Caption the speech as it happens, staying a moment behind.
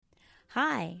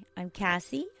Hi, I'm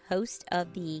Cassie, host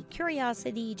of the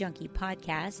Curiosity Junkie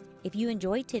podcast. If you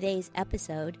enjoyed today's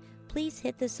episode, please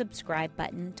hit the subscribe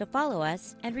button to follow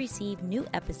us and receive new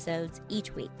episodes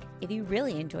each week. If you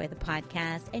really enjoy the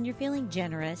podcast and you're feeling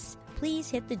generous, please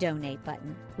hit the donate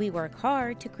button. We work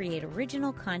hard to create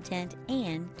original content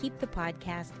and keep the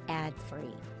podcast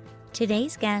ad-free.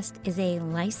 Today's guest is a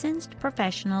licensed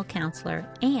professional counselor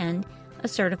and a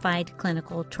certified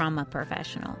clinical trauma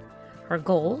professional. Her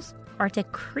goals are to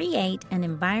create an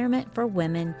environment for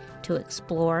women to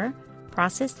explore,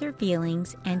 process their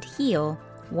feelings, and heal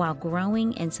while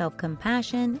growing in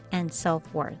self-compassion and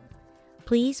self-worth.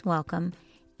 Please welcome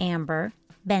Amber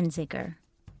Benziger.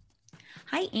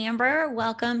 Hi, Amber.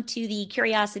 Welcome to the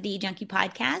Curiosity Junkie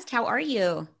podcast. How are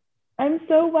you? I'm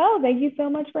so well. Thank you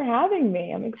so much for having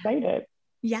me. I'm excited.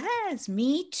 Yes,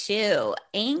 me too.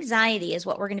 Anxiety is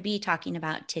what we're going to be talking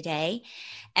about today.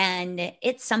 And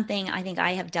it's something I think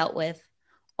I have dealt with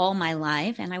all my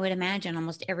life. And I would imagine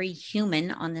almost every human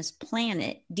on this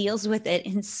planet deals with it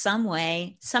in some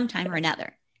way, sometime or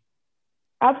another.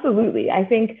 Absolutely. I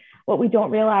think what we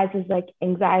don't realize is like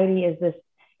anxiety is this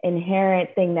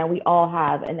inherent thing that we all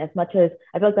have. And as much as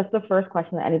I feel like that's the first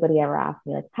question that anybody ever asks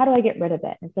me, like, how do I get rid of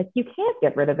it? And it's like, you can't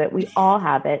get rid of it. We all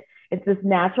have it. It's this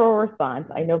natural response.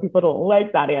 I know people don't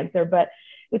like that answer, but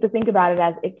we have to think about it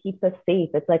as it keeps us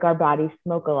safe. It's like our body's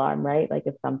smoke alarm, right? Like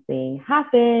if something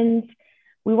happens,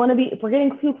 we want to be, if we're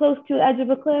getting too close to the edge of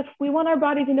a cliff, we want our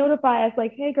body to notify us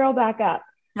like, hey girl, back up.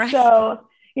 Right. So,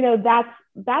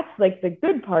 that's like the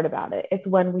good part about it. It's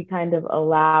when we kind of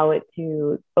allow it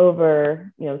to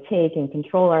take and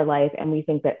control our life. And we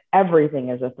think that everything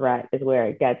is a threat is where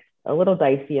it gets a little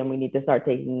dicey and we need to start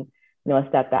taking, a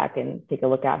step back and take a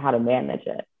look at how to manage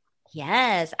it.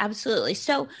 Yes, absolutely.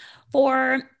 So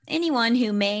for anyone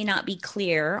who may not be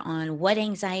clear on what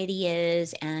anxiety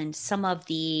is and some of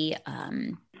the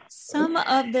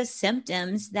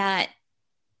symptoms that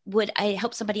would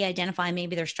help somebody identify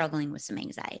maybe they're struggling with some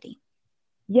anxiety.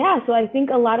 Yeah. So I think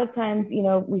a lot of times,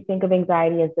 we think of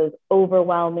anxiety as those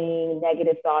overwhelming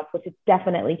negative thoughts, which it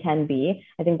definitely can be.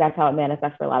 I think that's how it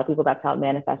manifests for a lot of people. That's how it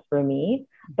manifests for me.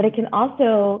 But it can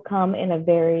also come in a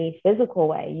very physical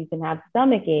way. You can have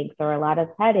stomach aches or a lot of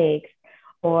headaches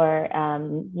or,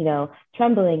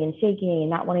 trembling and shaking and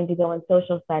not wanting to go in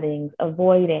social settings,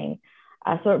 avoiding.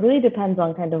 So it really depends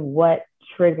on kind of what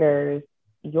triggers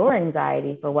your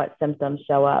anxiety for what symptoms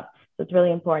show up. So it's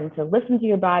really important to listen to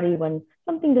your body when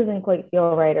something doesn't quite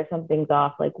feel right or something's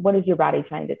off. Like, what is your body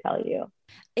trying to tell you?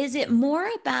 Is it more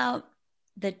about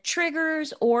the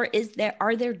triggers or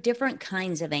are there different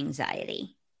kinds of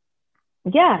anxiety?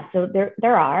 Yeah, so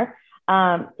there are.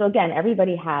 So again,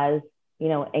 everybody has,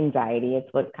 anxiety.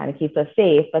 It's what kind of keeps us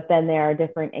safe. But then there are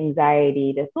different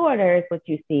anxiety disorders, which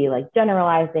you see like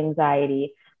generalized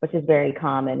anxiety, which is very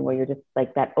common, where you're just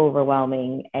like that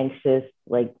overwhelming, anxious,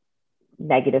 like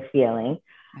negative feeling.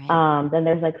 Right. Then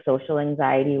there's like social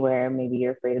anxiety, where maybe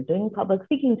you're afraid of doing public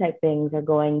speaking type things or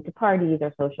going to parties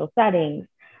or social settings.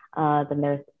 Then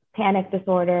there's panic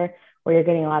disorder, where you're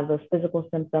getting a lot of those physical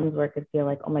symptoms where it could feel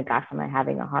like, oh my gosh, am I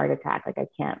having a heart attack? Like I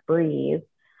can't breathe.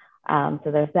 So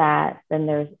there's that. Then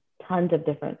there's tons of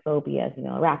different phobias,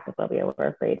 arachnophobia, we're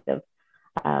afraid of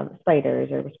spiders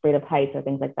or afraid of heights or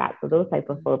things like that. So those type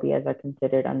of phobias are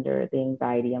considered under the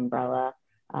anxiety umbrella.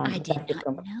 I did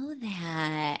not know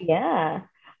that. Yeah.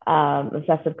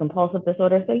 Obsessive compulsive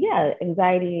disorder. So yeah,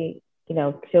 anxiety,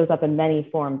 shows up in many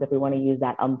forms if we want to use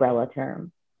that umbrella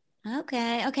term.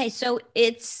 Okay. So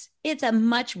it's a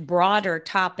much broader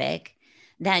topic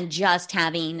than just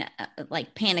having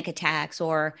like panic attacks,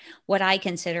 or what I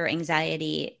consider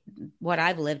anxiety. What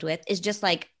I've lived with is just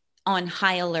like on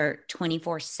high alert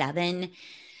 24/7.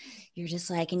 You're just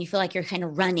like, and you feel like you're kind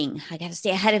of running. I got to stay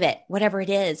ahead of it, whatever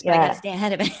it is, but I got to stay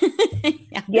ahead of it.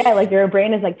 Yeah. Like your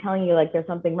brain is like telling you like there's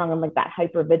something wrong. I'm like that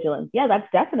hypervigilance. Yeah, that's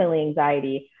definitely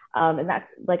anxiety. And that's,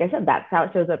 like I said, that's how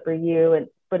it shows up for you.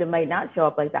 But it might not show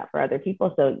up like that for other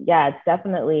people. So yeah, it's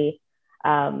definitely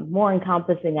more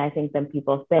encompassing, I think, than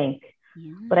people think.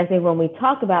 Yeah. But I think when we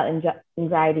talk about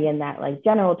anxiety in that like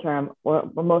general term, we're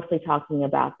mostly talking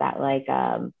about that like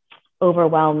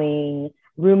overwhelming,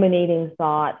 ruminating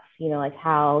thoughts, like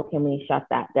how can we shut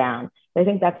that down? So I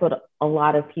think that's what a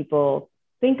lot of people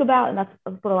think about, and that's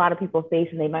what a lot of people face,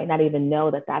 and they might not even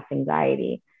know that that's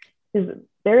anxiety. Because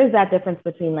there is that difference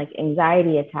between like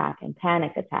anxiety attack and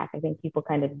panic attack. I think people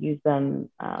kind of use them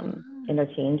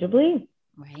interchangeably.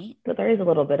 Right. But there is a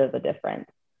little bit of a difference.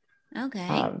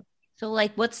 Okay. So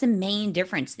like, what's the main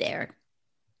difference there?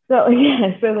 So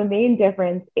the main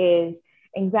difference is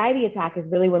anxiety attack is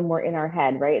really when we're in our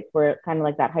head, right? It's where kind of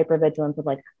like that hypervigilance of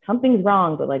like something's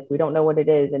wrong, but like we don't know what it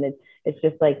is. And it's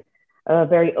just like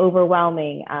very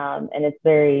overwhelming. And it's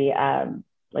very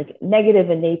like negative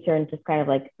in nature and just kind of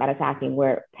like that attacking,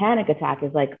 where panic attack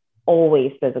is like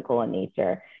always physical in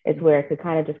nature. It's where it could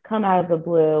kind of just come out of the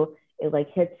blue. It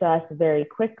like hits us very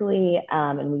quickly.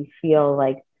 And we feel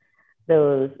like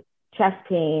those chest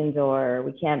pains or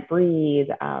we can't breathe.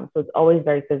 So it's always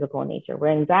very physical in nature,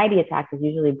 where anxiety attack is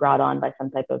usually brought on by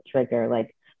some type of trigger.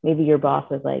 Like maybe your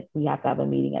boss is like, we have to have a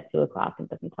meeting at 2:00 and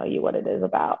doesn't tell you what it is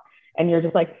about. And you're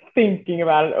just like thinking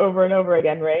about it over and over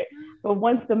again, right? But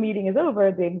once the meeting is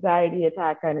over, the anxiety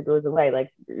attack kind of goes away.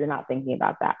 Like you're not thinking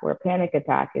about that, where panic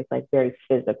attack is like very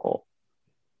physical.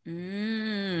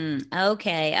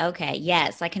 Okay.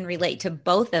 Yes, I can relate to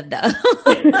both of those.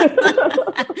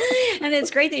 And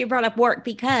it's great that you brought up work,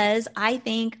 because I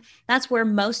think that's where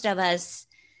most of us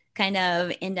kind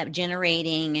of end up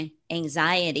generating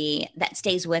anxiety that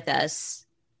stays with us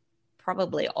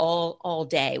probably all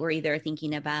day. We're either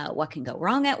thinking about what can go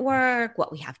wrong at work,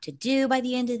 what we have to do by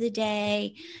the end of the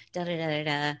day,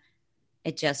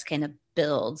 It just kind of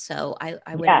builds. So I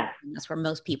would imagine that's where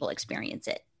most people experience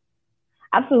it.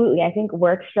 Absolutely. I think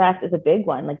work stress is a big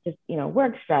one, like just,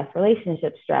 work stress,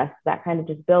 relationship stress, that kind of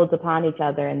just builds upon each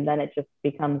other. And then it just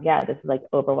becomes, this is like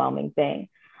overwhelming thing.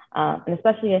 And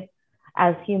especially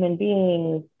as human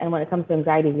beings, and when it comes to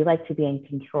anxiety, we like to be in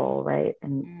control, right?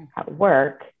 And at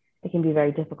work, it can be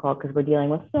very difficult because we're dealing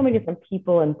with so many different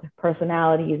people and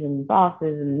personalities and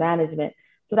bosses and management.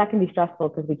 So that can be stressful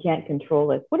because we can't control,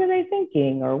 like, what are they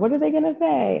thinking or what are they going to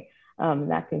say?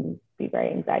 That can be very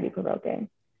anxiety provoking.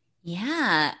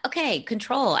 Yeah. Okay.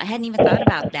 Control. I hadn't even thought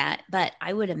about that, but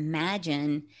I would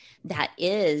imagine that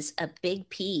is a big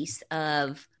piece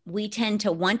of, we tend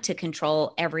to want to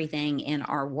control everything in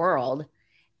our world,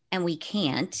 and we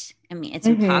can't. I mean, it's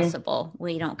impossible.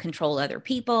 We don't control other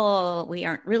people. We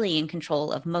aren't really in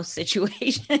control of most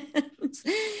situations.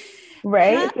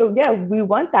 Right. So we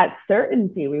want that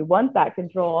certainty. We want that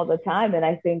control all the time. And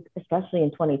I think especially in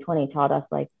 2020 taught us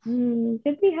like,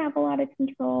 did we have a lot of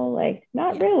control? Like,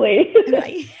 not really.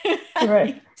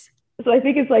 Right. So I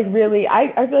think it's like really,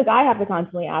 I feel like I have to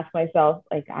constantly ask myself,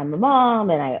 like, I'm a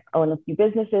mom and I own a few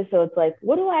businesses. So it's like,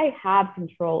 what do I have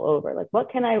control over? Like,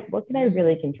 what can I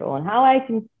really control? And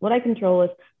what I control is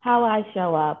how I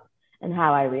show up and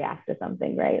how I react to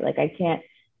something, right? Like I can't,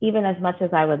 even as much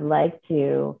as I would like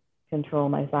to control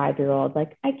my 5-year-old,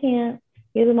 like I can't.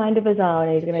 He has a mind of his own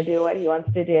and he's going to do what he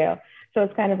wants to do. So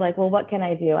it's kind of like, well, what can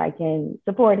I do? I can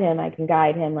support him. I can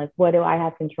guide him. Like, what do I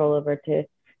have control over to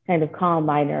kind of calm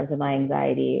my nerves and my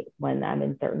anxiety when I'm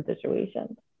in certain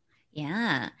situations?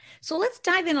 Yeah. So let's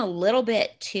dive in a little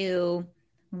bit to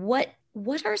what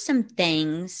are some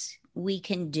things we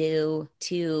can do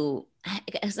to,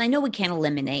 because I know we can't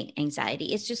eliminate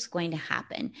anxiety. It's just going to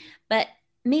happen, but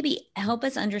maybe help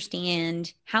us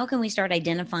understand, how can we start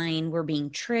identifying we're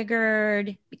being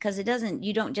triggered? Because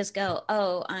you don't just go,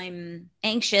 oh, I'm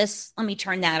anxious, let me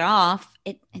turn that off.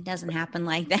 It doesn't happen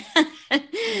like that.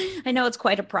 I know it's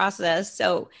quite a process.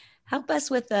 So help us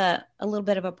with a little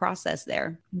bit of a process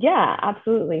there. Yeah,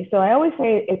 absolutely. So I always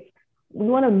say we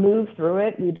want to move through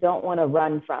it. We don't want to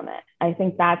run from it. I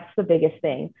think that's the biggest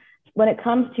thing. When it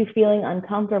comes to feeling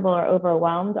uncomfortable or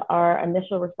overwhelmed, our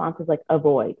initial response is like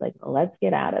avoid, like, let's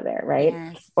get out of there, right?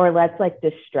 Yes. Or let's like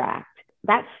distract.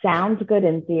 That sounds good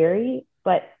in theory,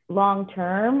 but long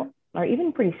term or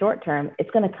even pretty short term,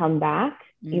 it's going to come back.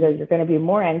 Either you're going to be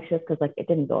more anxious because like it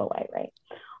didn't go away, right?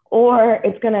 Or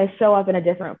it's going to show up in a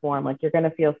different form. Like you're going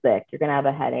to feel sick, you're going to have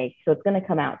a headache. So it's going to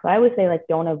come out. So I would say like,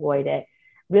 don't avoid it.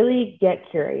 Really get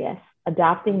curious.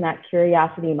 Adopting that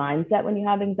curiosity mindset when you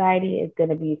have anxiety is going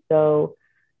to be so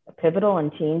pivotal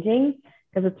and changing,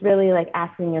 because it's really like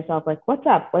asking yourself, like, what's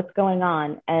up? What's going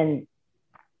on? And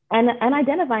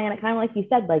identifying it, kind of like you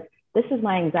said, like, this is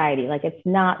my anxiety. Like, it's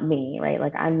not me, right?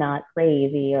 Like, I'm not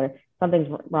crazy or something's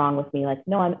wrong with me. Like,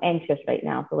 no, I'm anxious right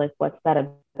now. So like, what's that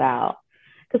about?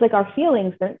 Because like our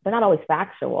feelings, they're not always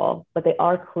factual, but they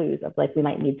are clues of like, we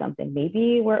might need something.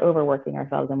 Maybe we're overworking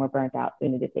ourselves and we're burnt out. So we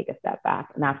need to take a step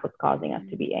back. And that's what's causing us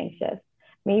to be anxious.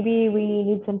 Maybe we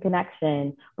need some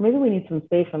connection, or maybe we need some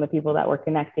space from the people that we're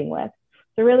connecting with.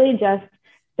 So really just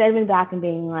stepping back and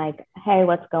being like, hey,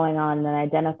 what's going on? And then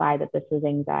identify that this is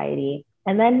anxiety,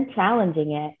 and then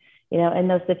challenging it, in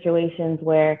those situations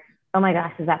where, oh my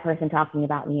gosh, is that person talking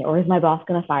about me? Or is my boss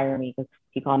going to fire me because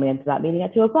he called me into that meeting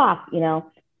at 2:00?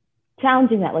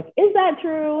 Challenging that, like, is that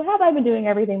true? Have I been doing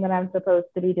everything that I'm supposed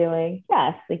to be doing?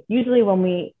 Yes. Like usually when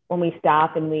we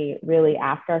stop and we really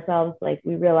ask ourselves, like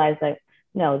we realize that,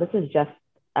 no, this is just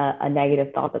a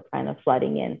negative thought that's kind of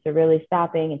flooding in. So really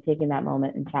stopping and taking that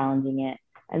moment and challenging it,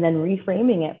 and then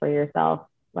reframing it for yourself.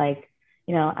 Like,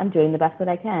 I'm doing the best that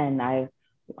I can.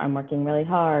 I'm working really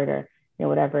hard, or,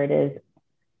 whatever it is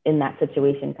in that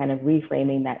situation, kind of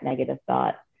reframing that negative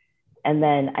thought. And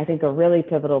then I think a really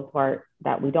pivotal part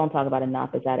that we don't talk about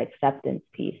enough is that acceptance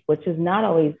piece, which is not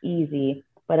always easy,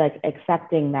 but like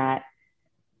accepting that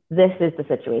this is the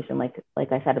situation. Like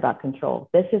I said about control,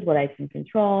 this is what I can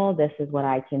control. This is what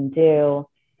I can do.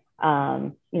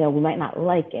 We might not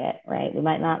like it, right? We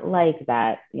might not like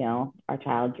that, our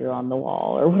child drew on the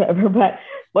wall or whatever, but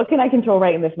what can I control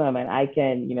right in this moment? I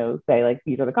can, say like,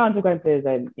 these are the consequences,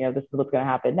 and, this is what's going to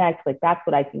happen next. Like, that's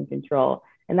what I can control.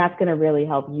 And that's going to really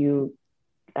help you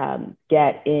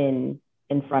get in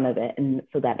front of it. And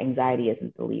so that anxiety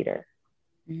isn't the leader.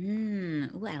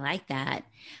 Ooh, I like that.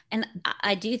 And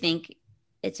I do think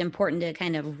it's important to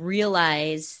kind of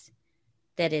realize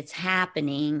that it's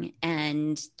happening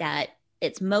and that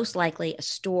it's most likely a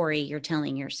story you're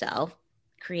telling yourself,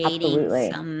 creating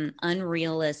Absolutely. some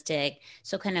unrealistic.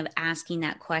 So kind of asking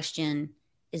that question,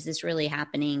 is this really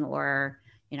happening? Or,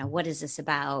 what is this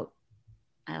about?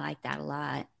 I like that a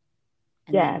lot.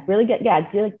 And really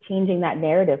it's like changing that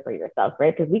narrative for yourself,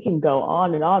 right? Because we can go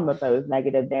on and on with those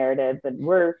negative narratives, and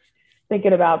we're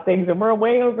thinking about things and we're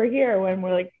way over here when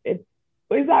we're like,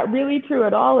 is that really true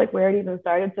at all? Like, where it even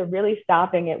started. So really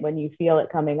stopping it when you feel it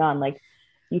coming on, like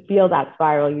you feel that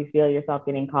spiral, you feel yourself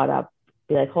getting caught up,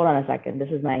 be like, hold on a second, this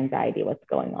is my anxiety, what's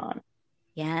going on?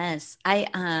 Yes. I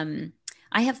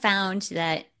have found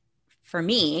that for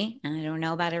me, and I don't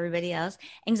know about everybody else,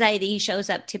 anxiety shows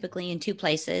up typically in two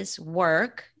places: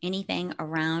 work, anything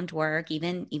around work,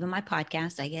 even my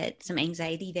podcast, I get some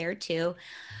anxiety there too.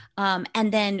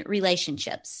 And then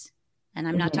relationships. And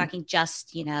I'm not talking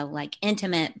just, like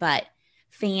intimate, but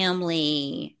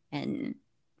family and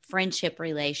friendship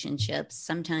relationships.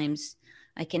 Sometimes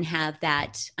I can have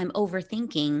that. I'm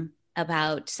overthinking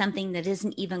about something that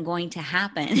isn't even going to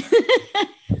happen.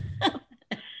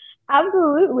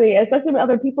 Absolutely. Especially when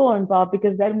other people are involved,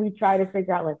 because then we try to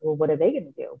figure out like, well, what are they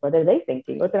going to do? What are they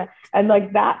thinking? And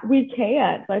like that, we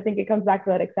can't. So I think it comes back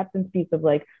to that acceptance piece of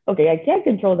like, okay, I can't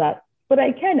control that, but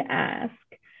I can ask.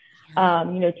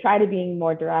 Try to being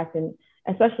more direct, and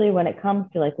especially when it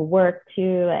comes to like work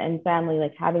too and family,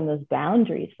 like having those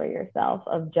boundaries for yourself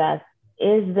of just,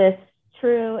 is this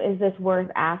true? Is this worth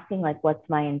asking? Like, what's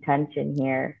my intention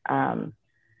here?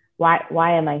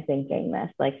 Why am I thinking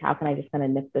this? Like, how can I just kind of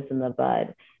nip this in the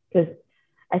bud? Because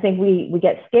I think we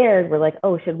get scared. We're like,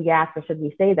 oh, should we ask or should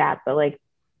we say that? But like,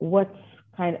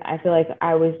 I feel like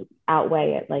I always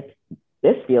outweigh it. Like,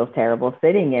 this feels terrible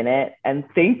sitting in it and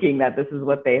thinking that this is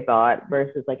what they thought,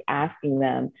 versus like asking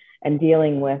them and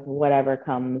dealing with whatever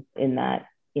comes in that,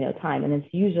 time. And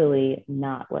it's usually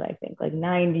not what I think. Like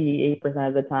 98%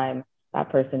 of the time,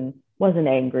 that person wasn't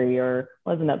angry or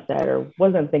wasn't upset or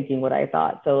wasn't thinking what I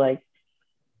thought. So like,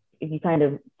 if you kind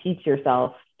of teach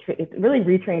yourself, it's really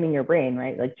retraining your brain,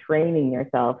 right? Like training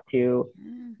yourself to,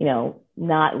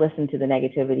 not listen to the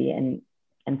negativity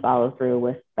and follow through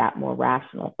with that more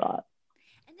rational thought.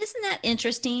 Isn't that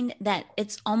interesting that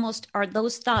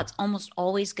those thoughts almost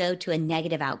always go to a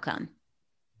negative outcome?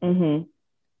 Mm-hmm.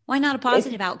 Why not a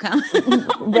positive outcome?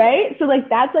 Right? So like,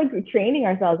 that's like training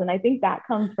ourselves. And I think that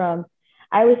comes from,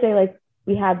 I would say like,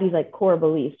 we have these like core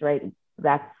beliefs, right?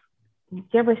 Do you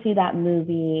ever see that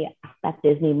movie, that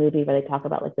Disney movie where they talk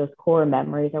about like those core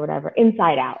memories or whatever,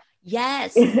 Inside Out?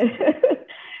 Yes.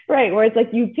 Right. Where it's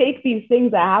like, you take these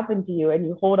things that happen to you and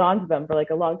you hold on to them for like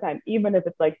a long time, even if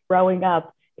it's like growing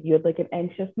up, if you had like an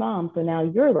anxious mom. So now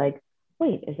you're like,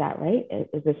 wait, is that right?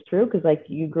 Is this true? Because like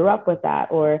you grew up with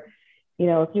that. Or,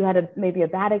 if you had maybe a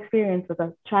bad experience with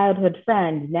a childhood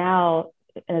friend, now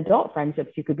in adult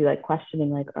friendships, you could be like questioning,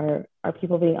 like, are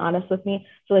people being honest with me?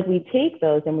 So like, we take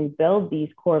those and we build these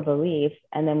core beliefs,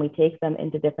 and then we take them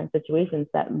into different situations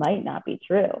that might not be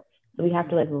true. So we have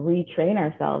to like retrain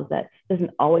ourselves that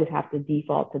doesn't always have to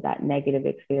default to that negative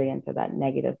experience or that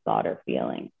negative thought or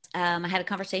feeling. I had a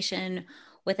conversation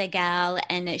with a gal,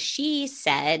 and she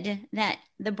said that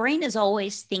the brain is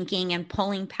always thinking and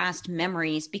pulling past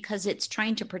memories because it's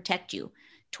trying to protect you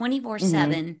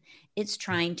 24/7. It's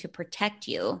trying to protect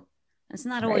you. It's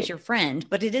not always your friend,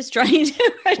 but it is trying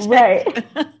to protect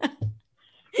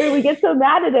you. We get so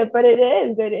mad at it, but it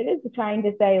is trying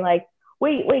to say like,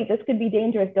 wait, this could be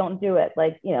dangerous. Don't do it.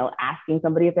 Like, asking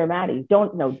somebody if they're mad at you.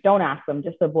 Don't ask them,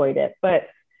 just avoid it. But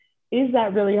is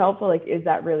that really helpful? Like, is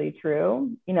that really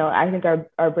true? I think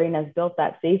our brain has built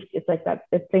that safety. It's like that,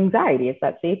 it's anxiety. It's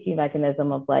that safety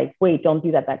mechanism of like, wait, don't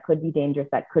do that. That could be dangerous.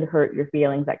 That could hurt your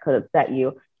feelings. That could upset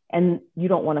you. and you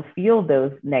don't want to feel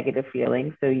those negative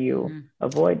feelings, so you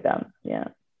avoid them. Yeah.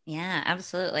 Yeah,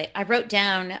 absolutely. I wrote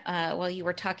down while you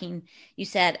were talking, you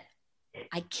said,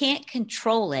 I can't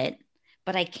control it,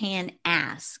 but I can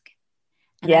ask.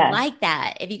 And I like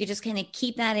that. If you could just kind of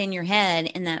keep that in your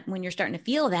head, and that when you're starting to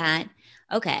feel that,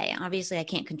 okay, obviously I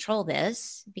can't control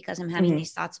this because I'm having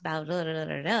these thoughts about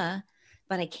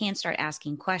but I can start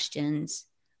asking questions.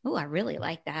 Oh, I really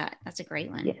like that. That's a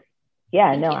great one.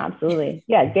 Yeah, no, absolutely.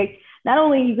 Yeah. Not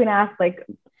only you can ask like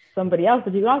somebody else,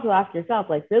 but you can also ask yourself,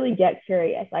 like really get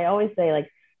curious. I always say like,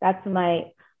 that's my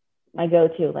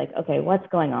go-to, like, okay, what's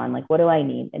going on? Like, what do I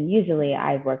need? And usually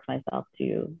I've worked myself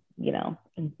to,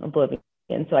 oblivion.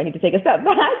 And so I need to take a step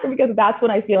back because that's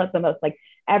when I feel it the most. Like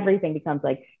everything becomes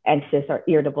like anxious or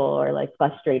irritable or like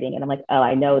frustrating. And I'm like, oh,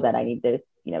 I know that I need to,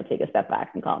 take a step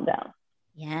back and calm down.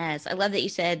 Yes. I love that you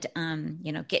said,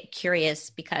 get curious,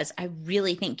 because I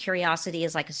really think curiosity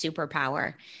is like a superpower.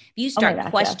 If you start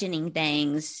questioning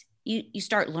things, you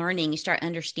start learning, you start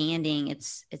understanding.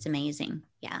 It's amazing.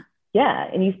 Yeah. Yeah.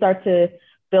 And you start to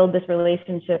build this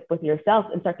relationship with yourself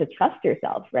and start to trust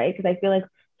yourself, right? Because I feel like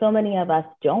so many of us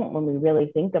don't when we really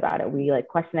think about it. We like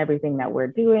question everything that we're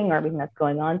doing or everything that's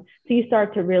going on. So you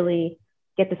start to really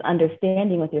get this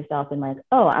understanding with yourself and like,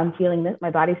 oh, I'm feeling this, my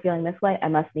body's feeling this way, I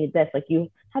must need this. Like you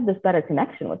have this better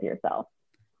connection with yourself.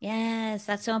 Yes,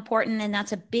 that's so important. And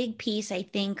that's a big piece, I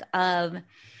think, of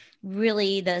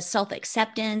really the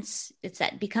self-acceptance. It's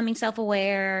that becoming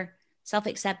self-aware,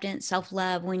 self-acceptance,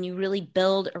 self-love, when you really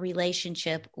build a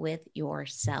relationship with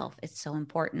yourself. It's so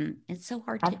important. It's so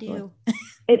hard to do.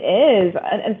 It is,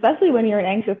 especially when you're an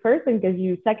anxious person, because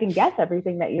you second guess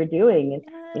everything that you're doing.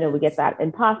 And, we get that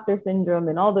imposter syndrome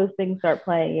and all those things start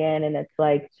playing in. And it's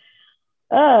like,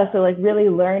 so like really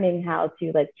learning how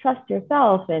to like trust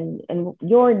yourself and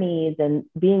your needs and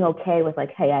being okay with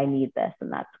like, hey, I need this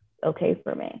and that's okay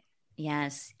for me.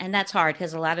 Yes. And that's hard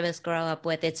because a lot of us grow up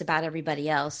with it's about everybody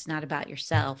else, not about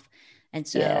yourself. And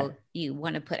so you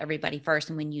want to put everybody first.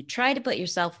 And when you try to put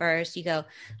yourself first, you go,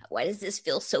 why does this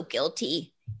feel so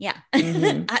guilty? Yeah.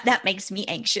 That makes me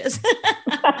anxious.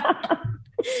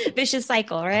 Vicious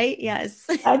cycle, right? Yes.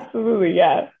 Absolutely.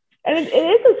 Yeah. And it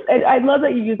is, I love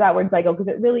that you use that word cycle, because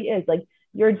it really is like,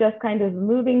 you're just kind of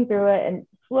moving through it and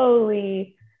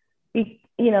slowly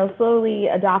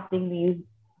adopting these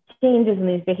changes in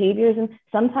these behaviors. And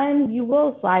sometimes you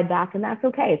will slide back and that's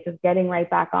okay. It's just getting right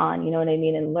back on, you know what I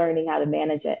mean? And learning how to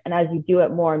manage it. And as you do it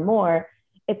more and more,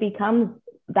 that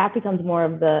becomes more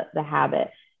of the habit.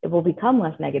 It will become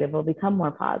less negative. It will become more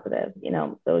positive,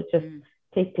 so it just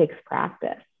takes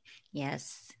practice.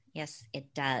 Yes. Yes,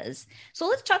 it does. So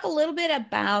let's talk a little bit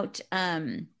about,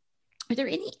 are there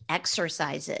any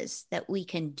exercises that we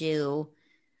can do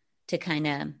to kind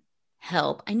of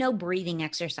help? I know breathing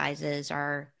exercises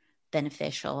are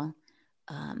beneficial.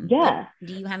 Do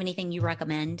you have anything you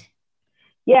recommend?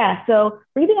 Yeah. So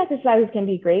breathing exercises can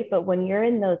be great, but when you're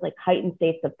in those like heightened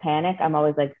states of panic, I'm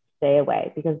always like, stay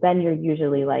away, because then you're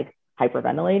usually like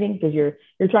hyperventilating because you're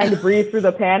trying to breathe through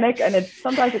the panic, and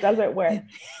sometimes it doesn't work.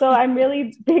 So I'm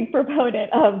really big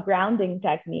proponent of grounding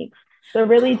techniques. So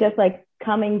really just like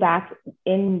coming back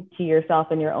into yourself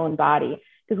and your own body,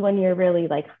 because when you're really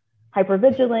like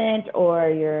hypervigilant or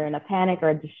you're in a panic or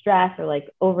a distress or like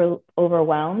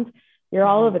overwhelmed, you're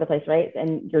all over the place, right?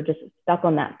 And you're just stuck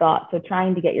on that thought. So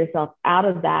trying to get yourself out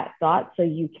of that thought so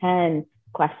you can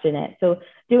question it. So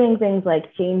doing things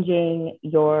like changing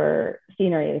your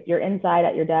scenery. If you're inside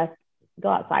at your desk, go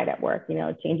outside at work,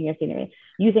 changing your scenery,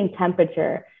 using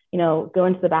temperature, go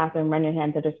into the bathroom, run your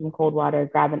hands under some cold water,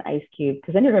 grab an ice cube,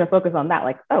 because then you're going to focus on that,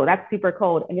 like, oh, that's super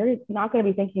cold. And you're not going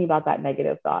to be thinking about that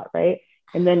negative thought, right?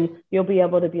 And then you'll be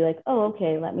able to be like, oh,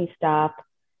 okay, let me stop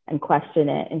and question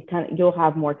it, and you'll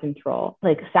have more control.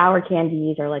 Like sour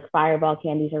candies or like fireball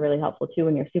candies are really helpful too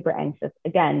when you're super anxious.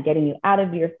 Again, getting you out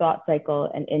of your thought cycle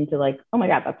and into like, oh my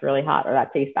God, that's really hot, or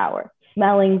that tastes sour.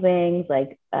 Smelling things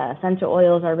like essential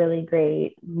oils are really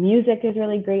great. Music is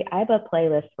really great. I have a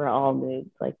playlist for all moods.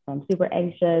 Like if I'm super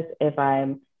anxious, if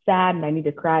I'm sad and I need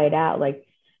to cry it out, like,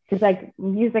 because like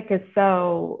music is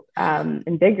so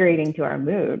invigorating to our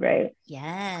mood, right?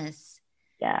 Yes.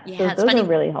 Yeah. So those are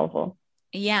really helpful.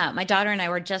 Yeah. My daughter and I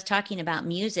were just talking about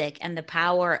music and the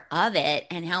power of it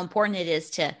and how important it is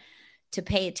to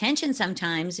pay attention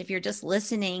sometimes. If you're just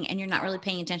listening and you're not really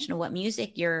paying attention to what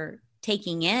music you're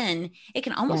taking in, it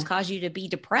can almost cause you to be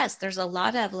depressed. There's a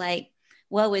lot of like,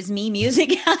 woe is me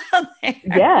music out there.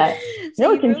 Yeah.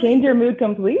 So it can change your mood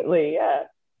completely. Yeah.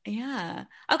 Yeah.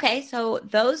 Okay. So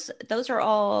those are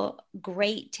all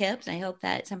great tips. I hope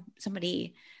that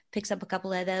somebody picks up a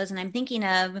couple of those. And I'm thinking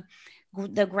of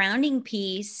the grounding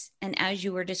piece, and as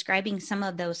you were describing some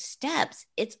of those steps,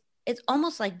 it's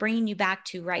almost like bringing you back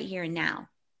to right here and now.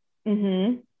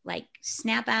 Mm-hmm. Like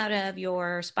snap out of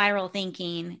your spiral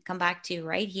thinking, come back to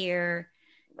right here,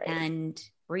 right, and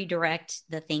redirect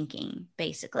the thinking,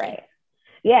 basically. Right.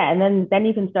 Yeah. And then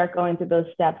you can start going through those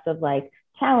steps of like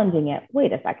challenging it.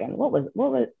 Wait a second.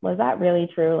 Was that really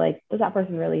true? Like, does that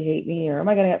person really hate me, or am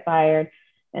I going to get fired?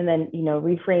 And then,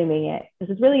 reframing it. This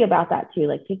is really about that too,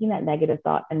 like taking that negative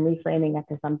thought and reframing it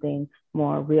to something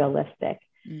more realistic.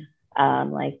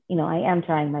 Like, I am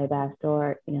trying my best,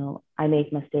 or, I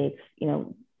make mistakes,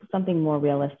 something more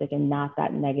realistic and not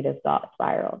that negative thought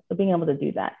spiral. So being able to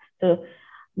do that. So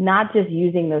not just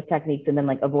using those techniques and then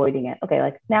like avoiding it. Okay,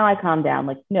 like now I calm down,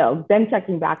 like no, then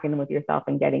checking back in with yourself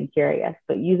and getting curious,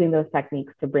 but using those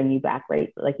techniques to bring you back,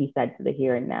 right, like you said, to the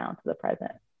here and now, to the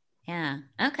present. Yeah.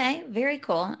 Okay. Very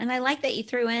cool. And I like that you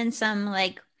threw in some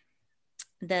like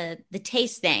the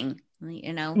taste thing,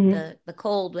 the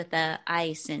cold with the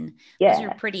ice, and those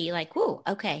are pretty like, whoa,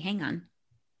 okay, hang on.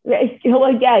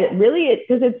 Well, yeah, really,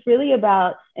 because it's really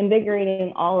about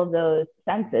invigorating all of those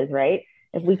senses, right?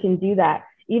 If we can do that,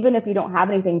 even if you don't have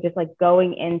anything, just like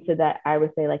going into that, I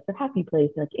would say like the happy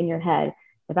place, like in your head.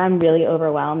 If I'm really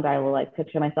overwhelmed, I will like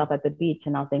picture myself at the beach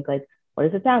and I'll think like, what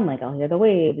does it sound like? I'll hear the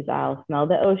waves, I'll smell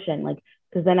the ocean, like,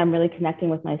 because then I'm really connecting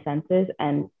with my senses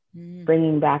and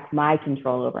bringing back my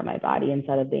control over my body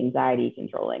instead of the anxiety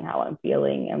controlling how I'm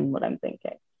feeling and what I'm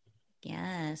thinking.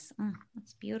 Yes. Oh,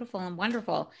 that's beautiful and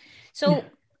wonderful. So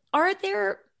are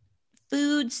there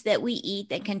foods that we eat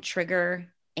that can trigger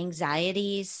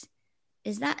anxieties?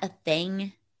 Is that a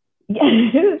thing?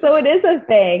 Yeah, so it is a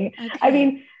thing. Okay. I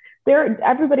mean,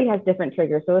 everybody has different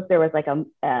triggers. So if there was like a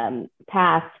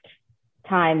past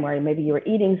time where maybe you were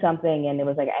eating something and it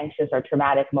was like an anxious or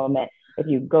traumatic moment, if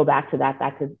you go back to that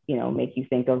could, make you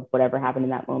think of whatever happened in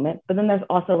that moment. But then there's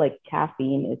also like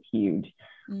caffeine is huge.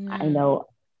 I know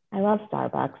I love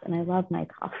Starbucks and I love my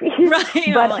coffee. Right. But,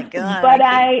 oh my God. But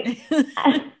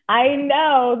I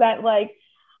know that like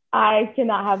I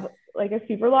cannot have like a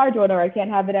super large one, or I can't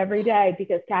have it every day,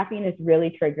 because caffeine is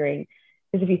really triggering.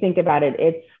 Because if you think about it,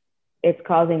 it's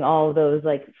causing all of those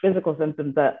like physical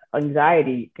symptoms that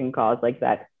anxiety can cause, like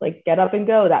that, like get up and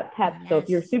go, that pep. Yes. So if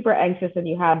you're super anxious and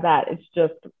you have that, it's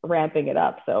just ramping it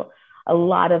up. So a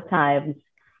lot of times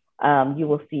you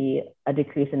will see a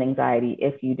decrease in anxiety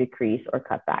if you decrease or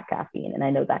cut back caffeine. And I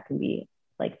know that can be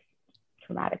like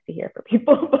traumatic to hear for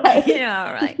people, but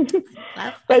yeah, right.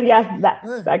 But yes,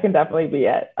 that can definitely be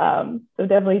it. So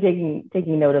definitely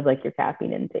taking note of like your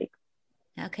caffeine intake.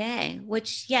 Okay.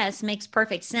 Which, yes, makes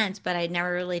perfect sense, but I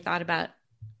never really thought about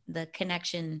the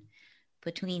connection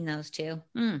between those two.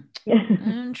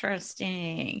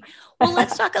 Interesting. Well,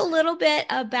 let's talk a little bit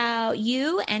about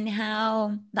you and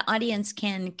how the audience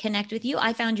can connect with you.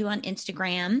 I found you on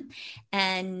Instagram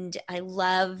and I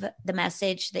love the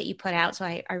message that you put out. So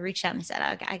I reached out and said,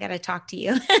 I got to talk to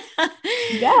you.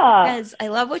 Yeah. Because I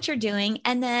love what you're doing.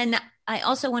 And then I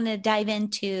also want to dive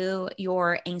into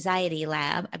your anxiety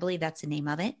lab. I believe that's the name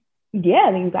of it.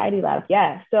 Yeah, the anxiety lab.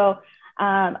 Yeah. So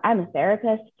I'm a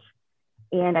therapist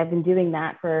and I've been doing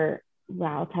that for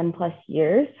 10 plus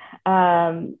years.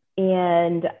 And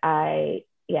I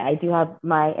do have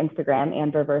my Instagram,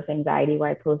 and Reverse Anxiety,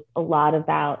 where I post a lot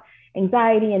about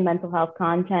anxiety and mental health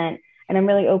content. And I'm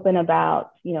really open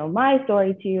about, my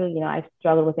story too. I've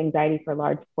struggled with anxiety for a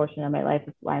large portion of my life.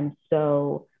 That's why I'm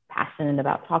so passionate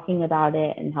about talking about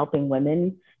it and helping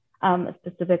women,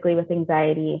 specifically with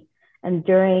anxiety. And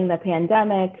during the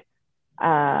pandemic,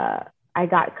 I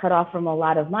got cut off from a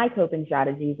lot of my coping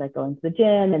strategies, like going to the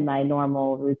gym and my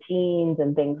normal routines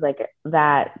and things like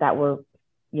that were,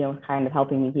 kind of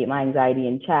helping me keep my anxiety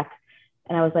in check.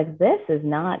 And I was like, this is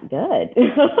not good.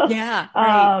 Yeah.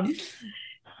 Right.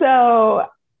 So,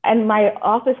 and my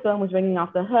office phone was ringing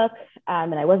off the hook,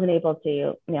 and I wasn't able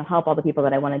to, help all the people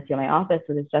that I wanted to in my office.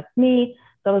 It was just me.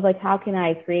 So I was like, how can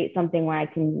I create something where I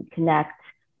can connect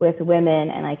with women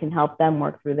and I can help them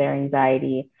work through their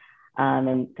anxiety,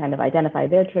 and kind of identify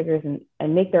their triggers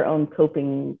and make their own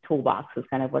coping toolbox is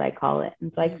kind of what I call it.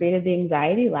 And so I created the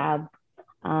Anxiety Lab,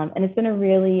 and it's been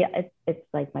it's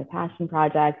like my passion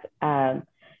project.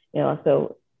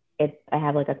 So I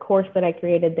have like a course that I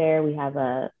created there. We have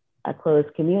a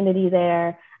closed community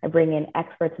there. I bring in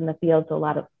experts in the field. So a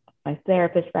lot of my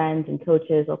therapist friends and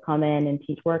coaches will come in and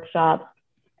teach workshops.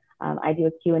 I do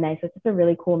a Q&A. So it's just a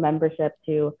really cool membership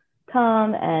to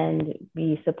come and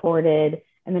be supported,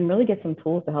 and then really get some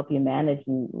tools to help you manage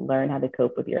and learn how to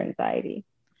cope with your anxiety.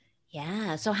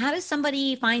 Yeah. So how does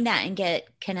somebody find that and get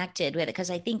connected with it?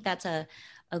 Because I think that's a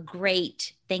a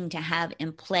great thing to have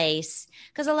in place,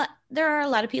 because there are a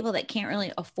lot of people that can't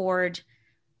really afford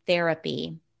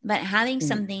therapy, but having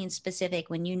something specific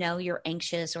when you know you're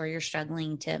anxious or you're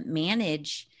struggling to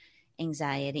manage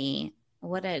anxiety,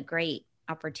 what a great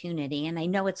opportunity. And I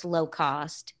know it's low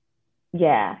cost.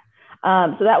 Yeah.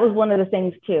 So that was one of the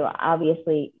things too.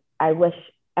 Obviously, I wish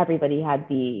everybody had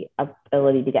the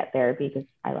ability to get therapy because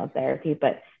I love therapy,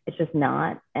 but it's just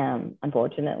not,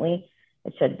 unfortunately.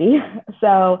 It should be.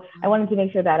 So I wanted to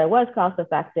make sure that it was cost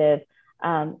effective.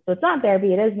 So it's not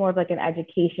therapy. It is more of like an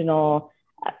educational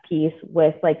piece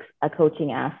with like a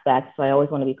coaching aspect. So I always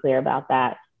want to be clear about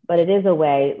that. But it is a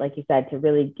way, like you said, to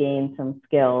really gain some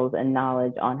skills and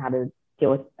knowledge on how to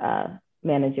deal with,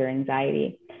 manage your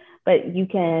anxiety. But you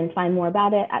can find more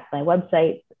about it at my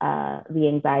website,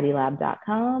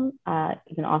 theanxietylab.com.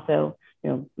 You can also,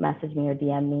 message me or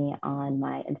DM me on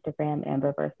my Instagram,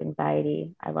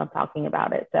 Amber_Anxiety. I love talking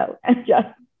about it. So just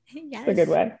Yes. a good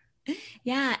way.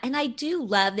 Yeah. And I do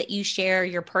love that you share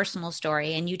your personal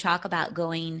story and you talk about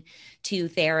going to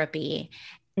therapy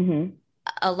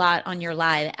a lot on your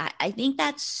live. I think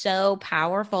that's so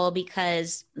powerful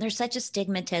because there's such a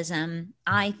stigmatism,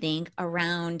 I think,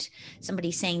 around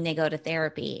somebody saying they go to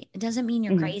therapy. It doesn't mean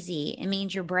you're crazy. It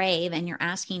means you're brave and you're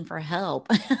asking for help.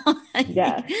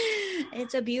 Yeah.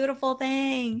 It's a beautiful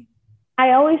thing.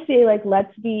 I always say, like,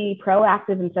 let's be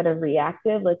proactive instead of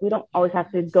reactive. Like, we don't always have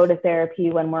to go to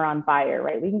therapy when we're on fire,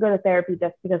 right? We can go to therapy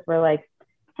just because we're like,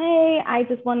 hey, I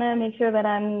just want to make sure that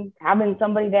I'm having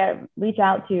somebody to reach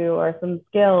out to, or some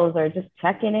skills, or just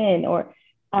checking in, or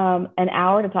an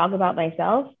hour to talk about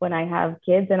myself when I have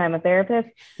kids and I'm a therapist.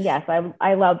 Yes,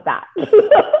 I love that.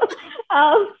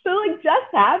 So like just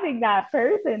having that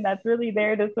person that's really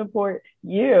there to support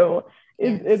you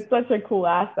is such a cool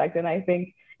aspect. And I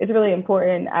think it's really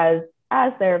important as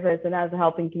therapists and as a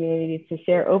helping community to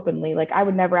share openly. Like, I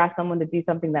would never ask someone to do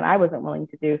something that I wasn't willing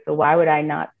to do. So why would I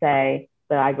not say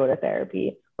that I go to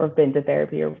therapy or have been to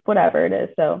therapy or whatever it is?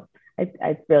 So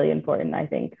it's really important, I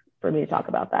think, for me to talk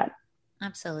about that.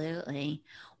 Absolutely.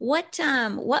 What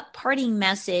parting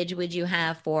message would you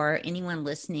have for anyone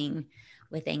listening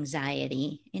with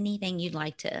anxiety? Anything you'd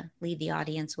like to leave the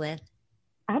audience with?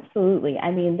 Absolutely.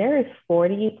 I mean, there is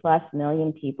 40+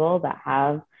 million people that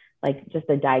have like just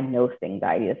a diagnosed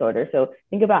anxiety disorder. So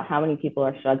think about how many people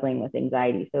are struggling with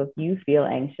anxiety. So if you feel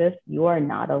anxious, you are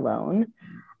not alone.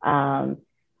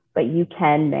 But you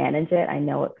can manage it. I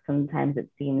know sometimes it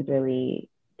seems really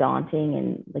daunting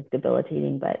and like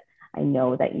debilitating, but I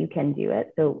know that you can do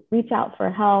it. So reach out for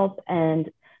help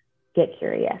and get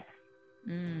curious.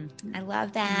 I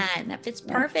love that. That fits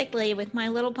perfectly with my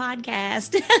little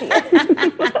podcast.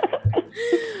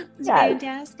 It's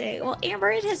fantastic. Well,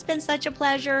 Amber, it has been such a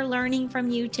pleasure learning from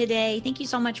you today. Thank you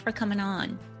so much for coming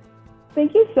on.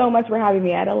 Thank you so much for having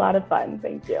me. I had a lot of fun.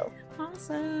 Thank you.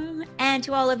 Awesome. And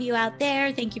to all of you out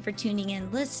there, thank you for tuning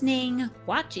in, listening,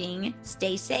 watching.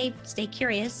 Stay safe, stay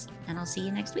curious, and I'll see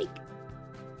you next week.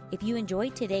 If you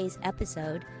enjoyed today's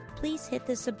episode, please hit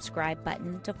the subscribe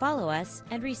button to follow us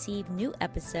and receive new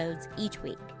episodes each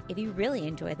week. If you really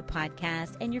enjoy the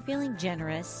podcast and you're feeling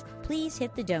generous, please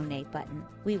hit the donate button.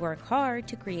 We work hard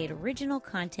to create original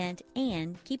content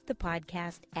and keep the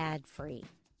podcast ad-free.